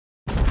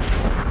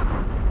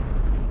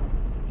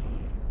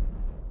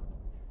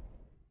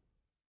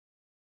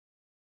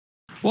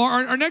Well,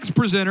 our next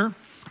presenter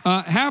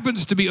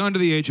happens to be under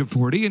the age of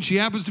 40, and she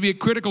happens to be a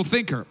critical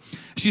thinker.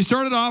 She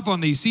started off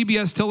on the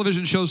CBS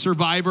television show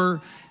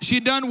Survivor. She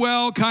had done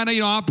well, kind of,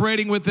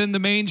 operating within the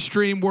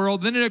mainstream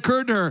world. Then it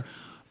occurred to her,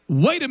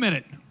 wait a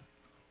minute,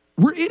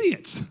 we're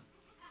idiots.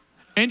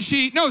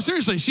 And no,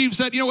 seriously, she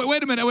said,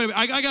 wait a minute,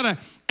 I got to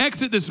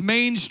exit this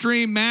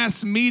mainstream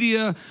mass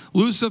media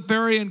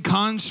Luciferian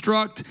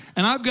construct,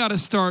 and I've got to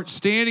start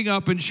standing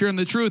up and sharing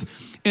the truth.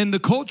 And the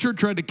culture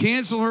tried to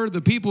cancel her.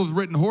 The people have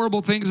written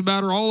horrible things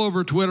about her all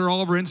over Twitter,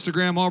 all over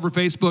Instagram, all over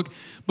Facebook.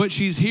 But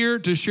she's here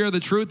to share the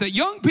truth that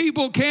young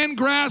people can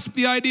grasp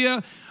the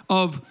idea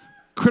of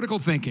critical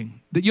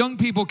thinking, that young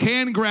people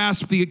can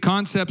grasp the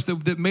concepts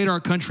that made our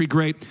country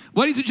great.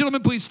 Ladies and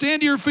gentlemen, please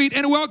stand to your feet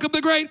and welcome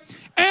the great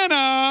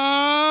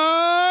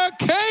Khait.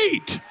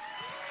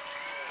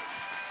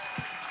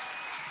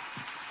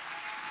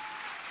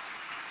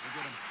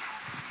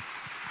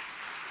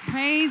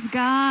 Praise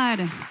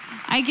God.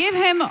 I give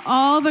him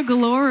all the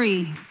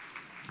glory.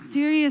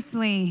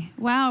 Seriously.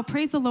 Wow.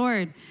 Praise the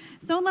Lord.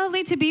 So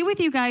lovely to be with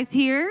you guys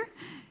here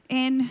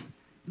in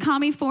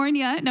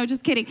California. No,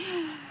 just kidding.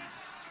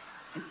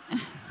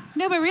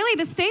 No, but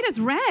really, the state is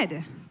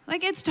red.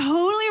 Like, it's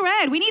totally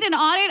red. We need an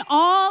audit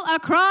all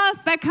across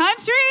the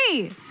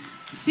country.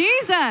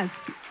 Jesus.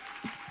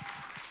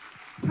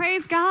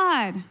 Praise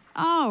God.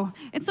 Oh,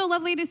 it's so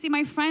lovely to see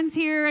my friends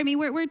here. I mean,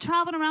 we're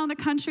traveling around the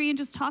country and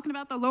just talking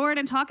about the Lord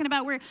and talking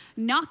about we're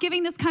not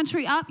giving this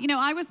country up.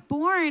 I was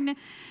born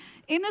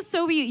in the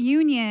Soviet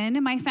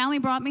Union. My family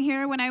brought me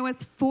here when I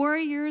was 4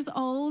 years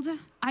old.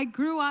 I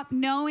grew up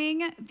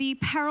knowing the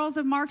perils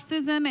of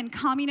Marxism and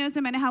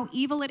communism and how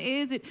evil it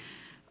is. It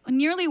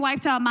nearly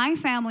wiped out my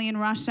family in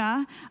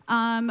Russia.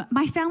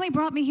 My family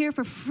brought me here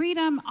for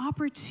freedom,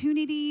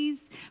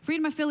 opportunities,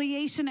 freedom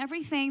affiliation,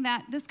 everything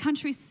that this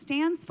country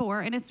stands for.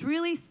 And it's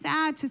really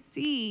sad to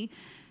see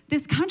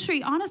this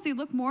country honestly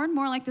look more and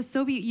more like the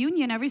Soviet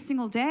Union every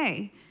single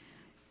day.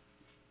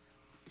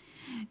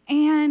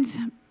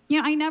 And,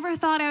 I never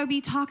thought I would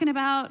be talking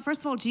about,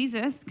 first of all,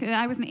 Jesus.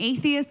 I was an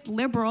atheist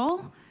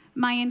liberal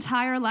my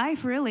entire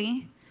life,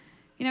 really.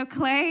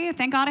 Clay,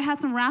 thank God I had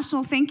some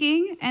rational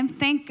thinking, and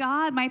thank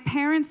God my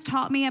parents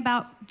taught me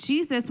about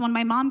Jesus when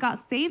my mom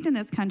got saved in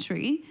this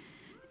country.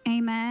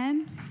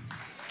 Amen.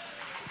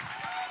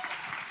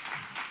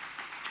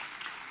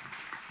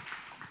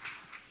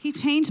 He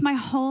changed my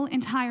whole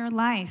entire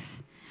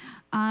life.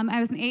 I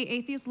was an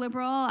atheist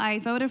liberal. I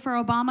voted for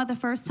Obama the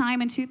first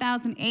time in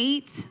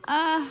 2008.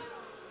 I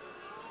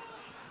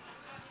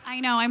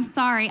know, I'm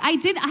sorry. I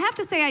have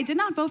to say, I did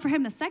not vote for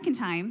him the second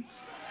time.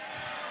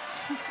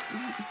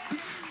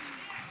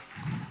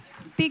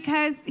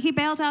 Because he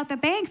bailed out the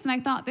banks, and I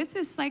thought, this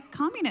is like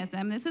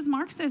communism, this is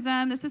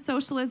Marxism, this is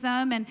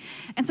socialism, and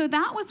so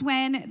that was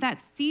when that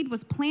seed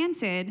was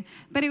planted.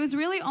 But it was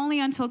really only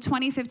until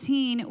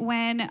 2015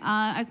 when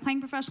I was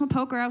playing professional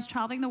poker, I was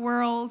traveling the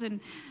world,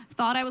 and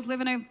thought I was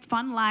living a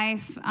fun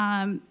life.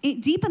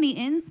 Deep on the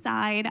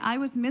inside, I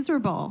was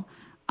miserable.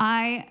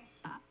 I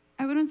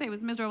wouldn't say it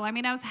was miserable. I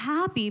mean, I was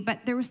happy,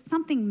 but there was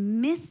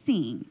something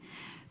missing.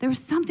 There was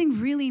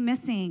something really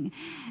missing.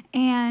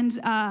 And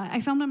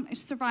I filmed a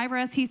Survivor,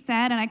 as he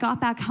said, and I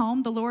got back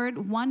home. The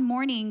Lord one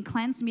morning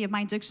cleansed me of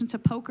my addiction to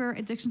poker,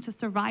 addiction to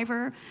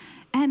Survivor.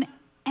 And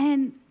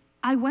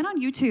I went on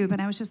YouTube,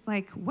 and I was just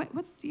like,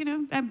 what's,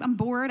 I'm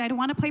bored. I don't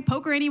want to play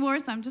poker anymore,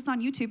 so I'm just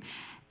on YouTube.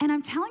 And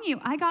I'm telling you,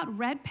 I got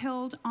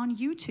red-pilled on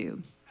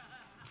YouTube.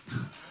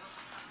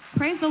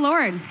 Praise the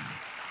Lord.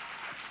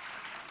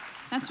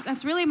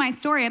 That's really my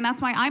story, and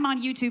that's why I'm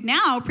on YouTube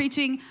now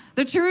preaching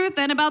the truth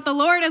and about the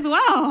Lord as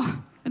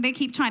well. And they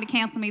keep trying to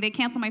cancel me. They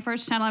canceled my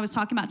first channel. I was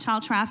talking about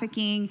child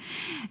trafficking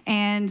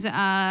and,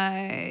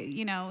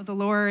 the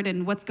Lord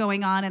and what's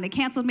going on, and they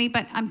canceled me,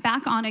 but I'm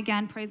back on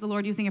again, praise the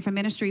Lord, using it for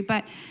ministry.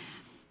 But,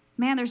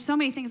 man, there's so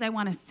many things I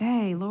want to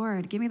say.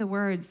 Lord, give me the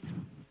words.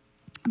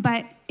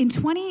 But in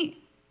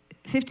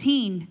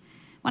 2015,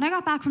 when I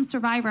got back from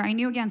Survivor, I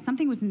knew, again,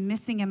 something was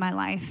missing in my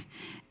life.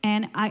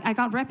 And I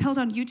got red-pilled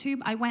on YouTube.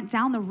 I went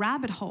down the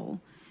rabbit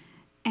hole.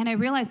 And I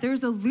realized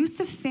there's a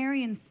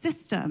Luciferian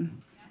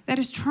system that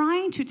is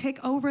trying to take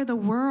over the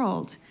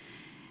world.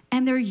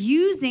 And they're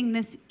using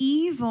this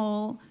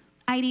evil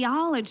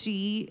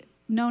ideology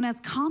known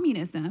as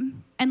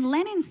communism. And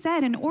Lenin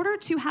said, in order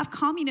to have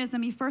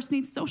communism, you first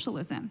need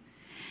socialism.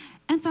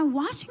 And so I'm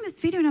watching this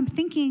video, and I'm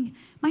thinking,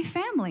 my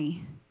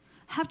family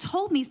have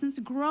told me since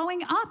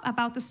growing up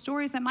about the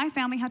stories that my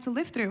family had to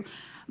live through.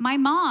 My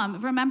mom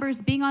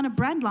remembers being on a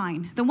bread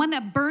line, the one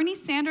that Bernie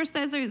Sanders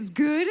says is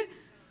good.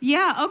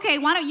 Yeah, okay,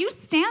 why don't you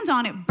stand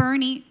on it,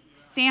 Bernie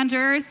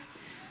Sanders?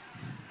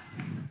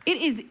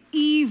 It is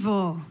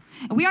evil.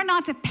 We are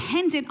not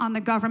dependent on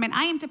the government.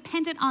 I am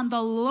dependent on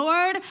the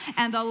Lord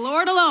and the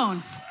Lord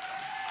alone.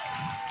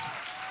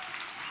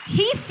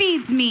 He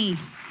feeds me.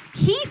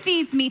 He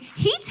feeds me.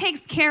 He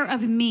takes care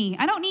of me.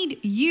 I don't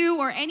need you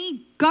or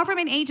any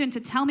government agent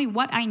to tell me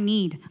what I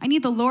need. I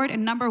need the Lord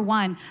and number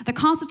one, the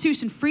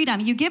Constitution,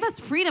 freedom. You give us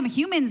freedom,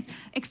 humans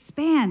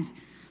expand.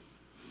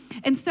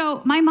 And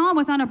so my mom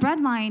was on a bread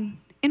line,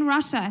 in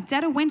Russia,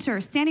 dead of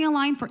winter, standing in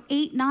line for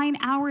 8-9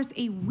 hours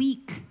a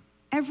week,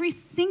 every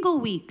single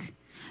week.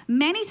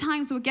 Many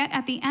times we'll get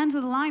at the end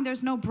of the line,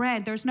 there's no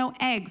bread, there's no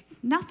eggs,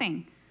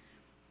 nothing.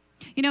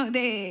 You know,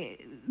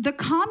 the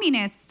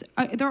communists,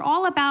 they're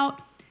all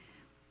about,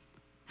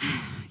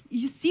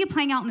 you see it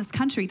playing out in this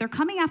country. They're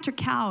coming after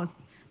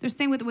cows. They're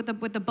saying with the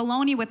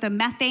baloney, with the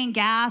methane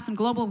gas and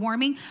global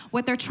warming,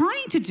 what they're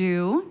trying to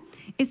do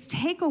is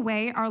take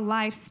away our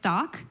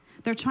livestock.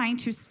 They're trying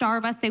to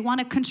starve us. They want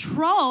to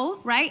control,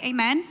 right?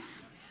 Amen.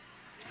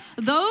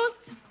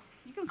 Those,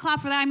 you can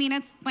clap for that. I mean,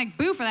 it's like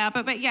boo for that,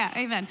 but yeah,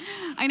 amen.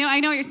 I know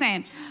what you're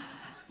saying.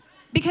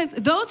 Because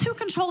those who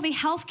control the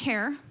health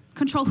care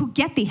control who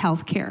get the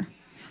health care.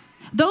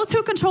 Those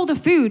who control the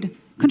food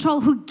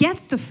control who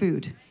gets the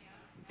food.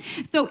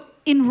 So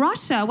in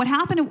Russia, what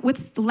happened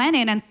with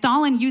Lenin, and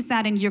Stalin used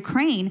that in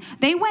Ukraine,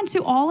 they went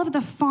to all of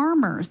the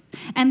farmers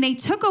and they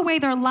took away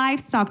their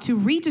livestock to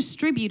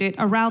redistribute it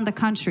around the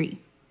country.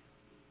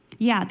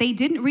 Yeah, they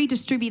didn't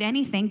redistribute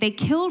anything. They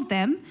killed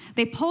them.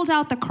 They pulled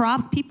out the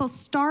crops. People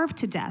starved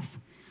to death.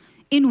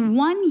 In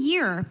 1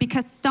 year,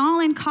 because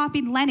Stalin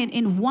copied Lenin,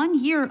 in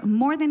 1 year,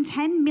 more than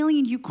 10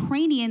 million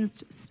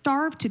Ukrainians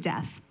starved to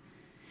death.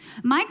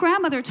 My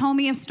grandmother told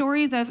me of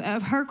stories of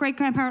her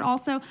great-grandparent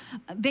also.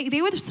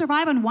 They would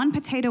survive on 1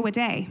 potato a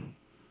day.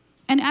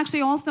 And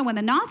actually also when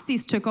the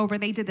Nazis took over,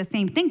 they did the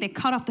same thing. They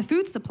cut off the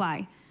food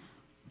supply.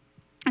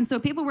 And so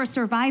people were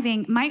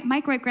surviving.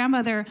 My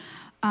great-grandmother,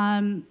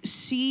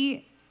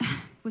 she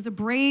was a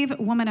brave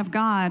woman of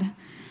God.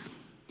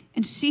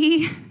 And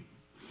she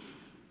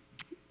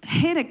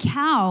hid a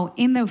cow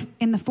in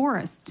the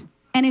forest.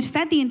 And it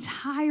fed the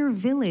entire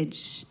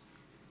village.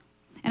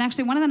 And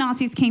actually one of the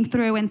Nazis came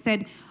through and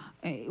said,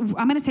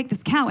 I'm going to take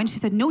this cow. And she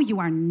said, no, you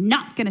are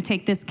not going to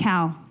take this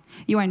cow.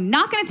 You are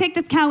not going to take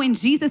this cow in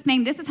Jesus'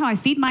 name. This is how I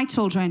feed my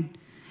children.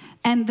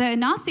 And the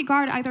Nazi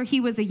guard, either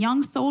he was a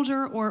young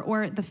soldier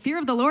or the fear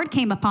of the Lord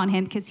came upon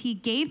him because he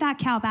gave that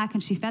cow back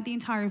and she fed the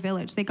entire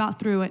village. They got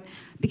through it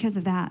because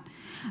of that.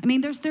 I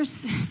mean, there's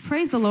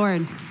praise the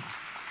Lord.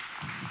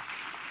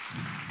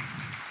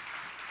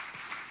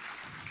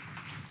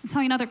 I'll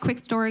tell you another quick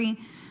story.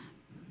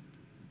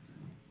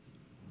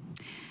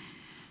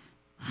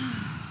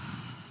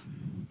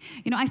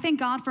 You know, I thank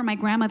God for my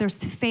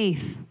grandmother's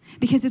faith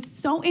because it's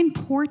so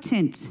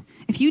important,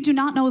 if you do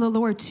not know the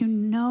Lord, to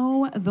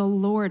know the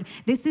Lord.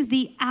 This is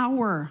the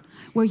hour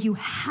where you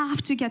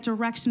have to get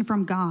direction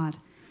from God.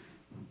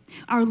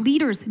 Our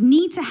leaders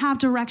need to have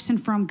direction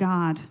from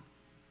God.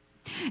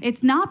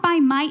 It's not by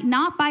might,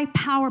 not by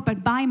power,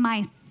 but by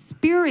my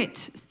spirit,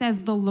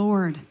 says the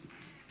Lord.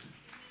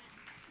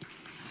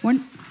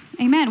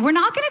 Amen. We're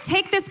not going to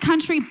take this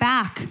country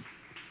back.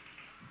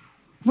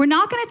 We're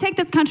not going to take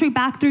this country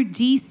back through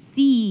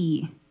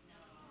D.C.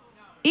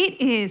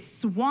 It is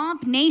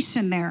swamp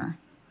nation there.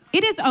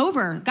 It is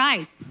over,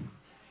 guys.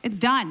 It's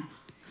done.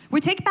 We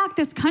take back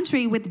this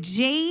country with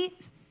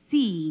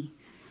J.C.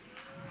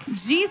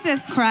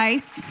 Jesus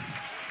Christ.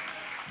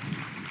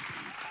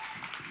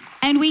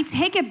 And we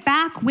take it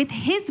back with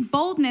his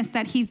boldness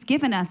that he's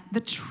given us,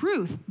 the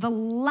truth, the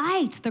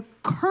light, the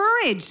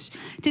courage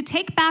to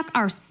take back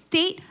our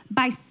state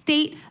by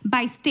state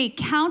by state,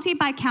 county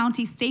by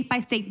county, state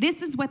by state.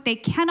 This is what they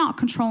cannot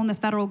control in the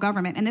federal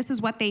government. And this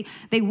is what they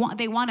want.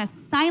 They want to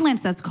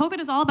silence us. COVID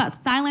is all about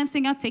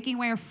silencing us, taking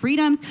away our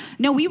freedoms.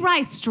 No, we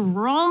rise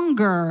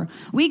stronger.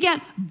 We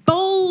get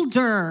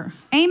bolder.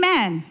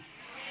 Amen.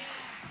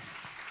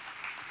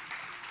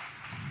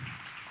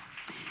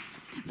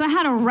 So I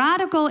had a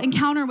radical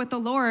encounter with the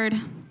Lord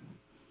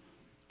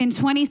in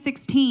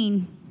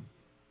 2016.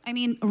 I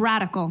mean,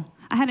 radical.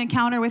 I had an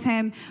encounter with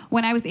him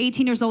when I was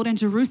 18 years old in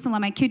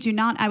Jerusalem. I kid you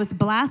not. I was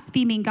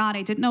blaspheming God.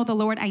 I didn't know the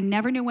Lord. I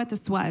never knew what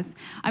this was.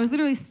 I was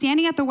literally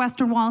standing at the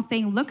Western Wall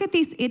saying, look at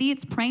these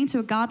idiots praying to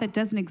a God that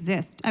doesn't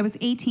exist. I was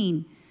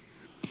 18.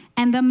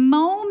 And the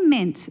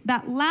moment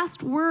that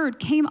last word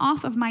came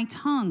off of my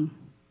tongue,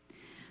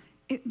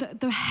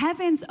 the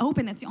heavens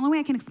opened. That's the only way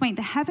I can explain.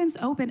 The heavens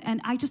opened, and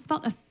I just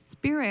felt a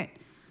spirit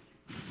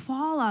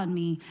fall on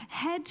me,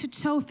 head to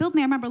toe, filled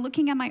me. I remember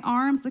looking at my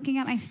arms, looking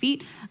at my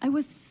feet. I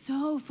was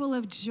so full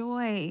of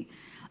joy.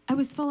 I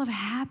was full of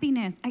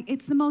happiness.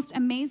 It's the most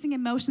amazing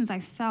emotions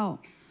I felt.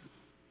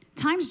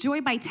 Times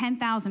joy by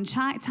 10,000,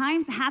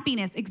 times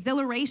happiness,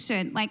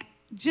 exhilaration, like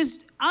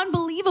just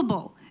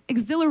unbelievable.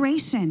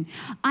 Exhilaration.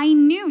 I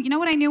knew, you know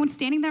what I knew when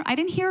standing there? I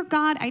didn't hear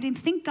God. I didn't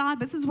think God.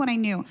 This is what I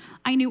knew.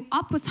 I knew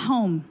up was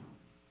home.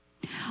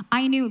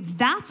 I knew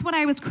that's what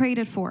I was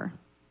created for.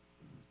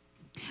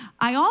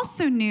 I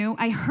also knew,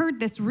 I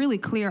heard this really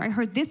clear. I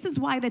heard this is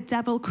why the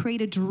devil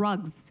created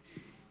drugs,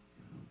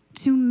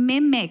 to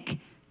mimic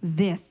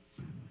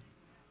this.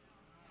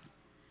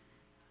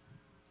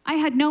 I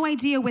had no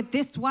idea what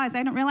this was. I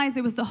didn't realize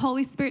it was the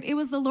Holy Spirit. It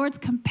was the Lord's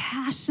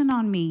compassion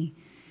on me.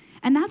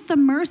 And that's the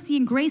mercy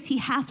and grace he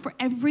has for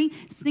every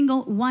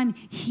single one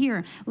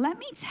here. Let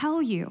me tell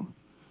you,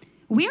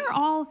 we are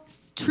all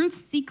truth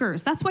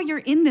seekers. That's why you're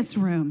in this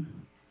room.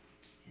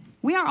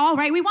 We are all,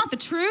 right? We want the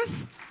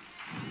truth.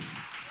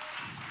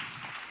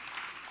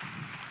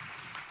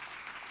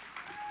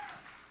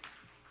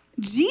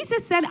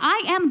 Jesus said,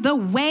 I am the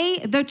way,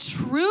 the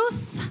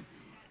truth,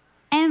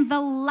 and the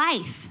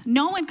life.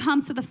 No one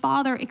comes to the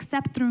Father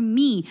except through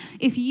me.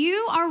 If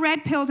you are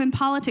red-pilled in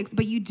politics,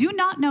 but you do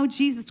not know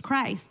Jesus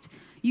Christ,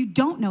 you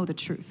don't know the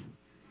truth.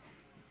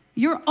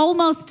 You're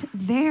almost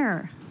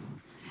there.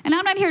 And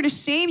I'm not here to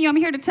shame you. I'm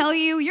here to tell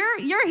you, you're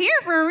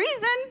here for a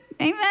reason.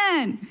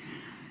 Amen.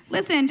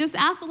 Listen, just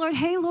ask the Lord,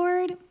 hey,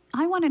 Lord,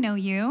 I want to know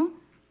you.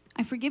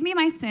 Forgive me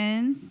my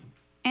sins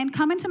and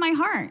come into my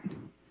heart.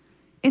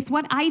 It's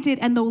what I did.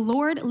 And the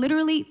Lord,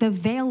 literally, the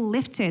veil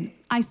lifted.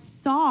 I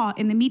saw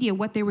in the media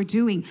what they were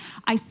doing.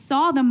 I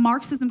saw the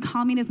Marxism,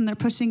 communism they're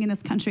pushing in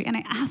this country. And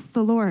I asked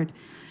the Lord,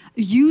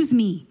 use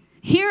me.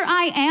 Here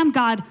I am,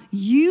 God,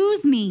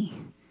 use me.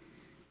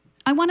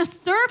 I want to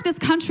serve this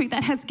country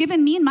that has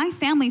given me and my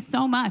family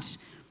so much.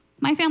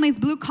 My family's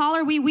blue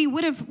collar. We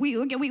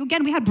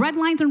had bread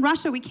lines in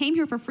Russia. We came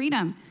here for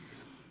freedom.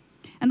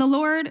 And the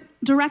Lord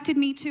directed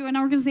me to an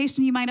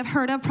organization you might have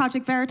heard of,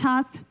 Project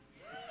Veritas.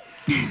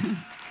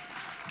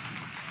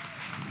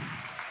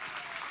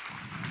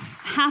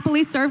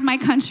 Happily served my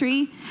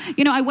country.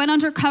 You know, I went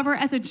undercover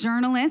as a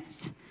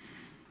journalist.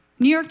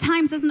 New York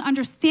Times doesn't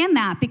understand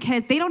that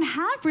because they don't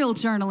have real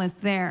journalists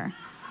there.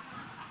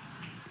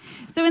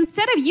 So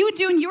instead of you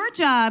doing your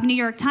job, New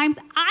York Times,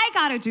 I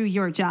got to do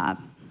your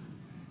job.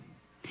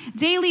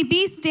 Daily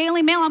Beast,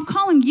 Daily Mail, I'm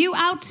calling you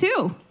out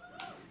too.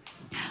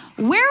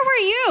 Where were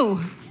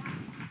you?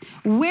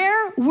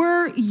 Where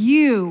were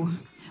you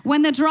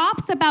when the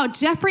drops about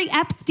Jeffrey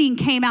Epstein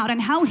came out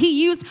and how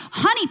he used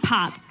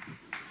honeypots?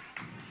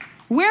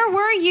 Where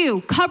were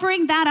you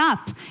covering that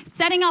up,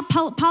 setting up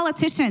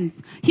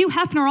politicians? Hugh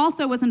Hefner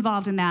also was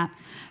involved in that.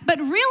 But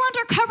real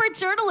undercover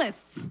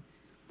journalists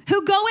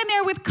who go in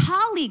there with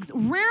colleagues.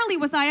 Rarely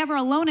was I ever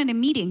alone in a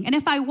meeting. And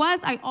if I was,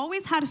 I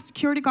always had a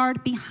security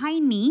guard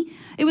behind me.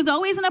 It was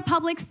always in a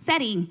public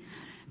setting.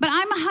 But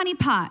I'm a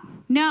honeypot.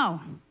 No,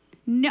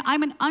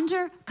 I'm an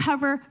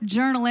undercover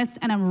journalist,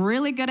 and I'm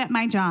really good at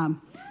my job.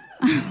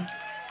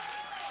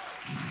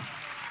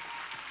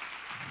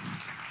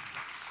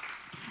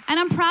 And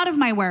I'm proud of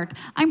my work.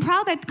 I'm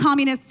proud that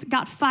communists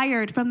got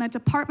fired from the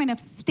Department of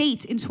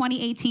State in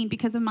 2018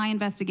 because of my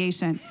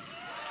investigation.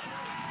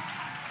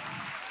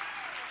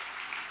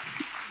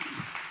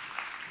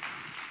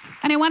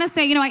 And I want to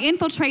say, you know, I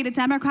infiltrated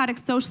Democratic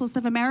Socialists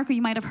of America.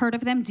 You might have heard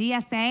of them,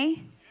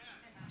 DSA.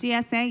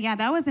 DSA, yeah,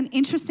 that was an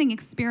interesting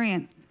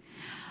experience.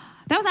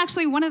 That was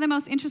actually one of the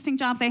most interesting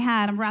jobs I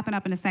had. I'm wrapping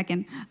up in a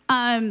second.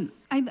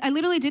 I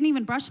literally didn't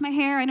even brush my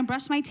hair. I didn't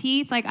brush my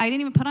teeth. Like, I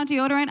didn't even put on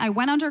deodorant. I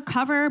went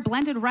undercover,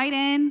 blended right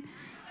in.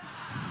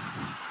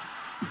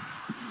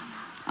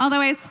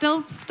 Although I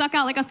still stuck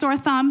out like a sore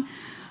thumb.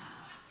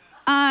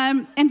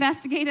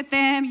 Investigated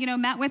them, you know,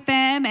 met with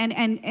them,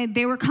 and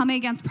they were coming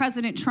against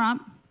President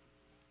Trump.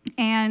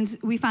 And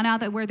we found out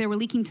that where they were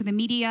leaking to the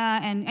media.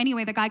 And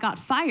anyway, the guy got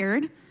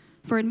fired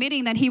for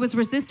admitting that he was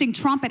resisting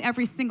Trump at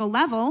every single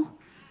level.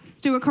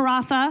 Stuart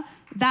Caratha,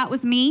 that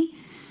was me.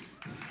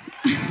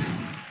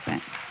 But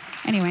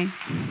anyway.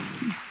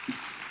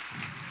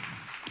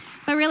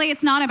 But really,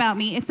 it's not about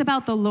me. It's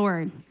about the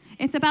Lord.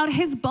 It's about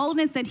his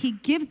boldness that he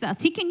gives us.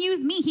 He can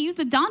use me. He used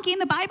a donkey in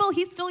the Bible.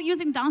 He's still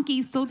using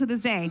donkeys still to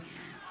this day.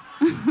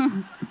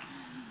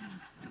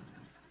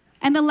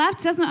 And the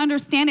left doesn't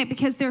understand it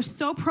because they're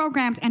so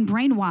programmed and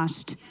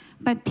brainwashed.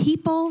 But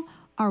people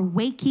are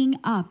waking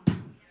up.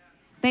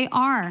 They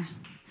are.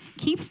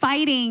 Keep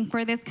fighting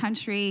for this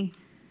country.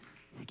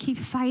 Keep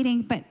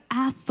fighting, but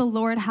ask the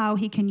Lord how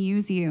he can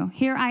use you.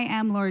 Here I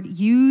am, Lord.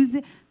 Use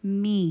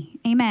me.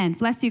 Amen.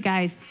 Bless you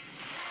guys.